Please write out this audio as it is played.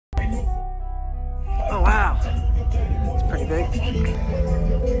It's pretty big.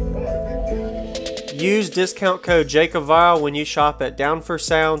 Use discount code JacobVile when you shop at Down for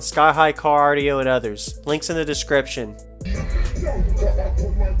Sound, Sky High Car Audio, and others. Links in the description.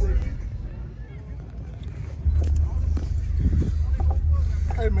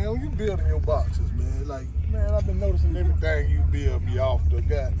 Hey man, when you building your boxes, man, like, man, I've been noticing everything you build be off the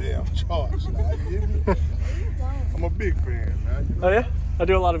goddamn charts. Now, you hear me? I'm a big fan, man. Oh yeah? I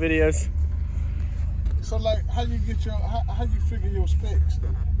do a lot of videos. So like, how you get your, how you figure your specs though?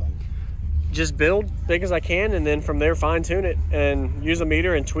 Like, just build big as I can, and then from there fine tune it and use a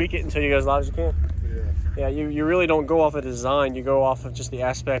meter and tweak it until you go as loud as you can. Yeah, you really don't go off of design, you go off of just the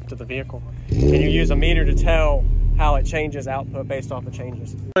aspect of the vehicle. And you use a meter to tell how it changes output based off of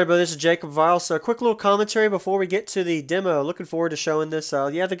changes. Hey everybody, this is Jacob Vile. So a quick little commentary before we get to the demo. Looking forward to showing this.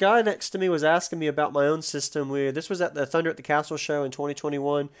 Yeah, the guy next to me was asking me about my own system. This was at the Thunder at the Castle show in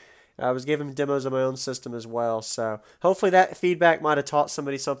 2021. I was giving demos of my own system as well. So hopefully that feedback might have taught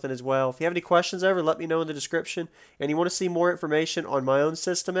somebody something as well. If you have any questions ever, let me know in the description. And you want to see more information on my own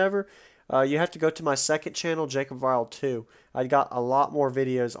system ever, you have to go to my second channel, Jacob Vile 2. I got a lot more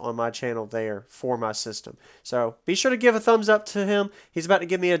videos on my channel there for my system. So be sure to give a thumbs up to him. He's about to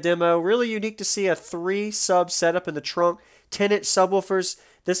give me a demo. Really unique to see a 3-sub setup in the trunk, 10-inch subwoofers.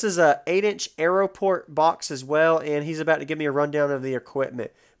 This is a 8-inch Aeroport box as well, and he's about to give me a rundown of the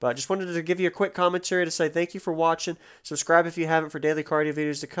equipment. But I just wanted to give you a quick commentary to say thank you for watching. Subscribe if you haven't for daily cardio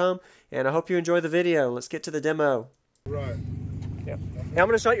videos to come, and I hope you enjoy the video. Let's get to the demo. right. Yeah. Hey, I'm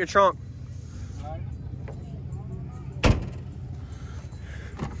going to shut your trunk.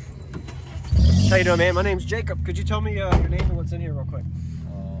 How you doing, man? My name's Jacob. Could you tell me your name and what's in here real quick?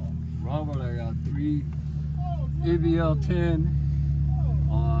 Robert, I got 3 AVL10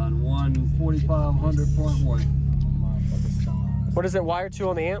 on 14500.1. What is it wired to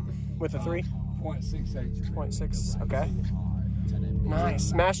on the amp with a 3? 0.68. 0.6, okay.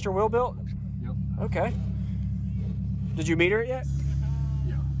 Nice. Master wheel built? Yep. Okay. Did you meter it yet?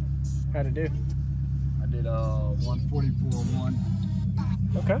 Yeah. How'd it do? I did 144.1.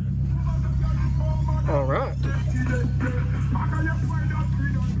 Okay. All right.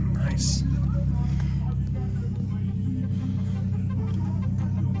 Nice.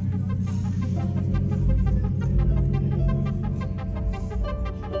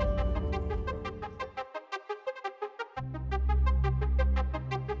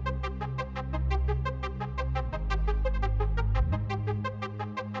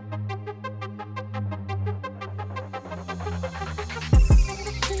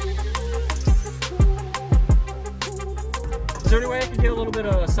 Is there any way I can get a little bit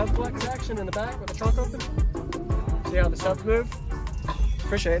of subflex action in the back with the trunk open? See how the subs move?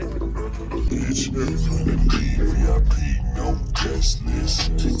 Appreciate it. Bitch, VIP, no guest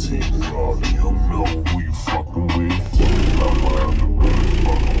list. TT volume, know who you fucking with.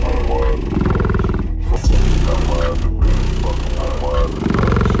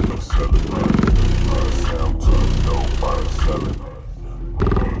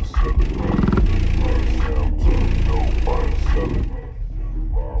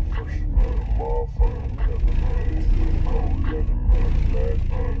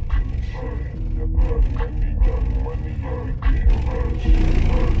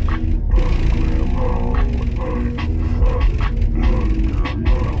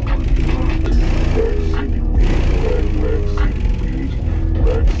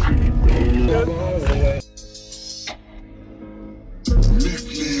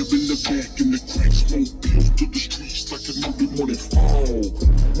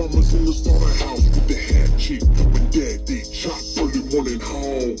 Mama's in the slaughterhouse with the hatchet. When dad did chop early morning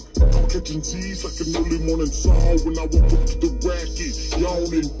home. I'm catching Z's like an early morning song. When I woke up to the racket,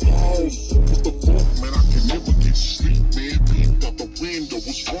 yawning pause. What the fuck, man? I can never get sleep, man. Peeped out the window,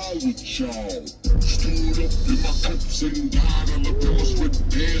 what's wrong with y'all? Stood up in my cups and died. Alabama sweat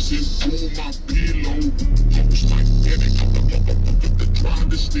dancing through my pillow. I was like, yeah, they tried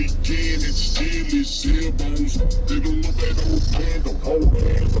to sneak in and steal his elbows. They don't know that old man, the whole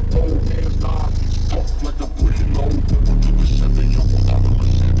hands, the whole hands, nah, he's fucked like a preload. Went to the Chevy, yo, without a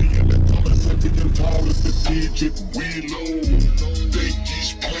machete, and the color's heavy and tall as the digit reload. Think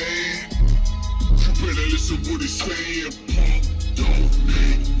he's playing? You better listen what he's saying, punk. Don't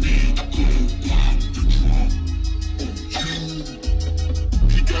make me go pop the trunk on you.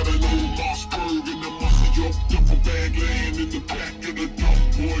 He got an old Mossberg in the muscle, yo, duffel bag laying in the back of the dump.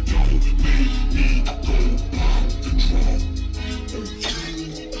 Boy, don't make me go pop the trunk on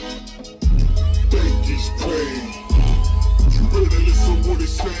you. Think he's playing? You better listen what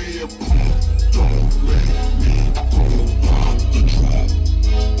he's saying, punk. Don't make me go pop the trunk.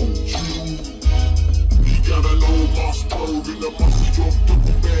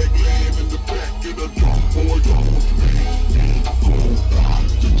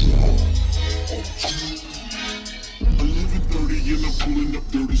 pulling up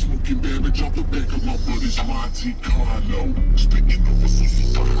dirty, smoking damage off the back of my buddy's Monte Carlo. Spitting over some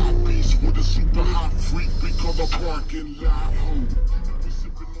super high beats with a super high freak. We call the parking lot home. We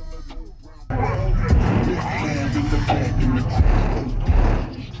sipping on that little brown big hand in the back in the crowd.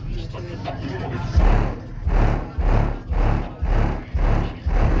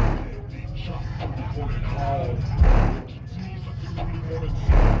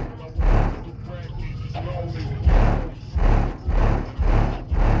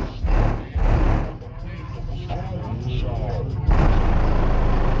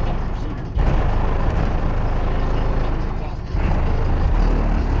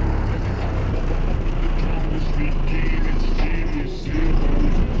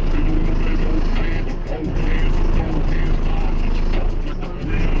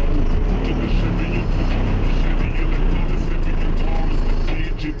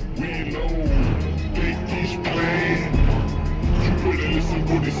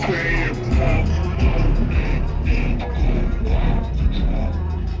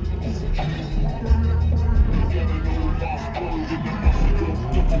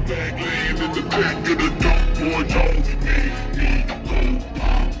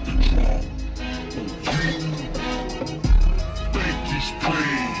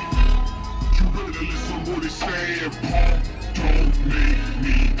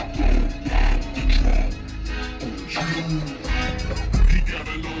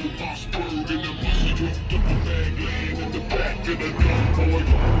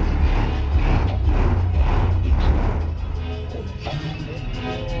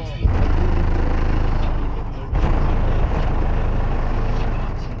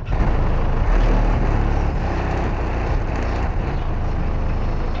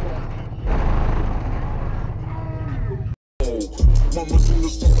 Mama's in the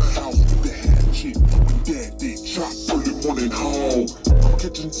slaughterhouse with the hatchet. When dad did chop early morning home. I'm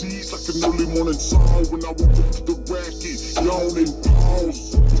catching Z's like an early morning song. When I woke up to the racket, yawning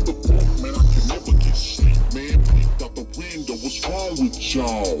pause. What the fuck, man? I can never get sleep, man. Peeked out the window, what's wrong with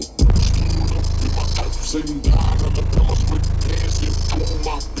y'all? Stood up in my cup, sitting down on the pillows with pants and on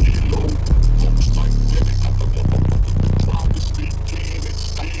my pillow. Looks like daddy got the motherfucker trying to sneak in and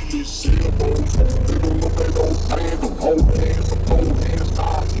steal his elbows. They don't know that old man, don't hold hands.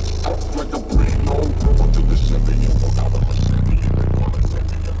 Like a brain load, to the Chevy, you walk out of my Chevy, and they wanna send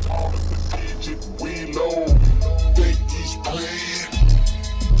me a call at the digit reload. Think he's playing?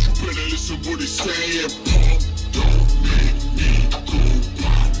 You better listen what he's saying. Pump, don't make me go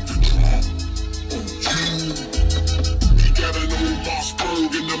pop the drum on you. He got an old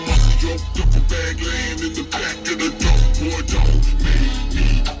Mossberg in the muscle, yo, double bag laying in the back of the dump. Boy, don't make me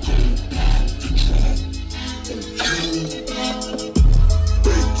go pop the drum on you.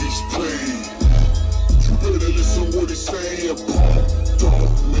 What he's saying, Pump,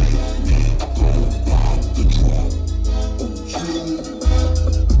 don't make me go pop the drum on you.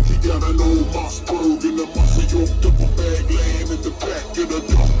 He got an old Mossberg in the muscle, yo, double bag laying in the back of the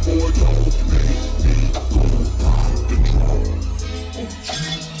dump. Boy, don't make me go pop the drum on you.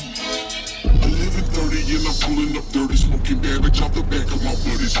 11:30 and I'm pulling up dirty, smoking damage off the back of my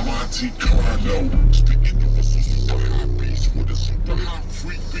buddy's Monte Carlo. Spitting over some super high beats with a super high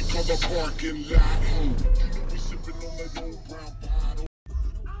freak. We call the parking lot home.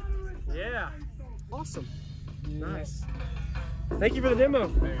 Yeah, awesome. Yeah. Nice. Thank you for the demo.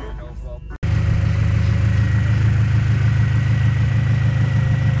 Hey, no problem.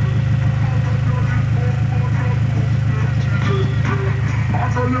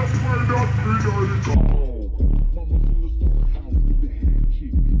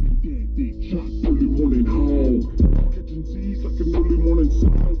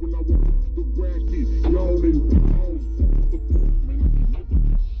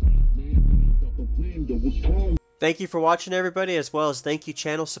 Thank you for watching, everybody, as well as thank you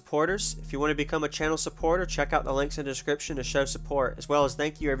channel supporters. If you want to become a channel supporter, check out the links in the description to show support, as well as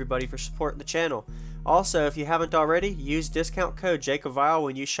thank you everybody for supporting the channel. Also, if you haven't already, use discount code JACOBVILE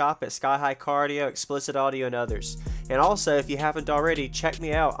when you shop at Sky High Cardio, Explicit Audio, and others. And also, if you haven't already, check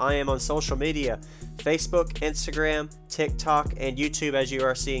me out. I am on social media, Facebook, Instagram, TikTok, and YouTube, as you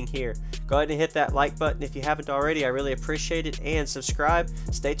are seeing here. Go ahead and hit that like button if you haven't already. I really appreciate it. And subscribe.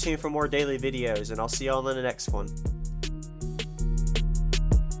 Stay tuned for more daily videos, and I'll see y'all in the next one.